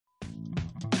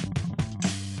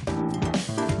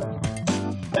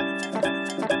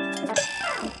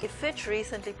Fitch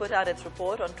recently put out its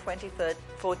report on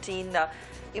 2014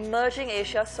 Emerging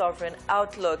Asia Sovereign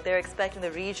Outlook. They're expecting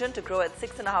the region to grow at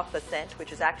 6.5%,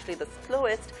 which is actually the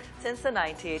slowest since the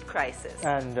 '98 crisis.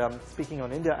 And speaking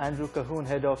on India, Andrew Cahoon,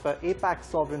 head of APAC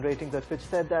Sovereign Ratings at Fitch,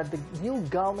 said that the new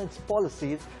government's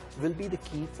policies will be the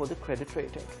key for the credit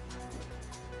rating.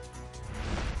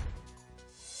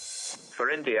 For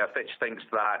India, Fitch thinks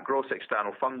that gross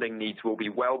external funding needs will be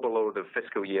well below the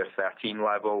fiscal year 13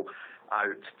 level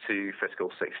out to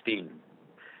fiscal 16.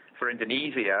 For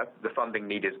Indonesia, the funding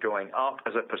need is going up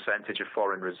as a percentage of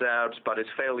foreign reserves, but is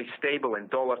fairly stable in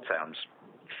dollar terms.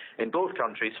 In both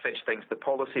countries, Fitch thinks the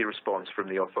policy response from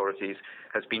the authorities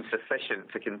has been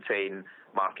sufficient to contain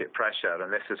market pressure,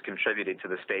 and this has contributed to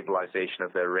the stabilization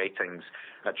of their ratings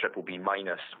at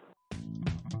BBB-.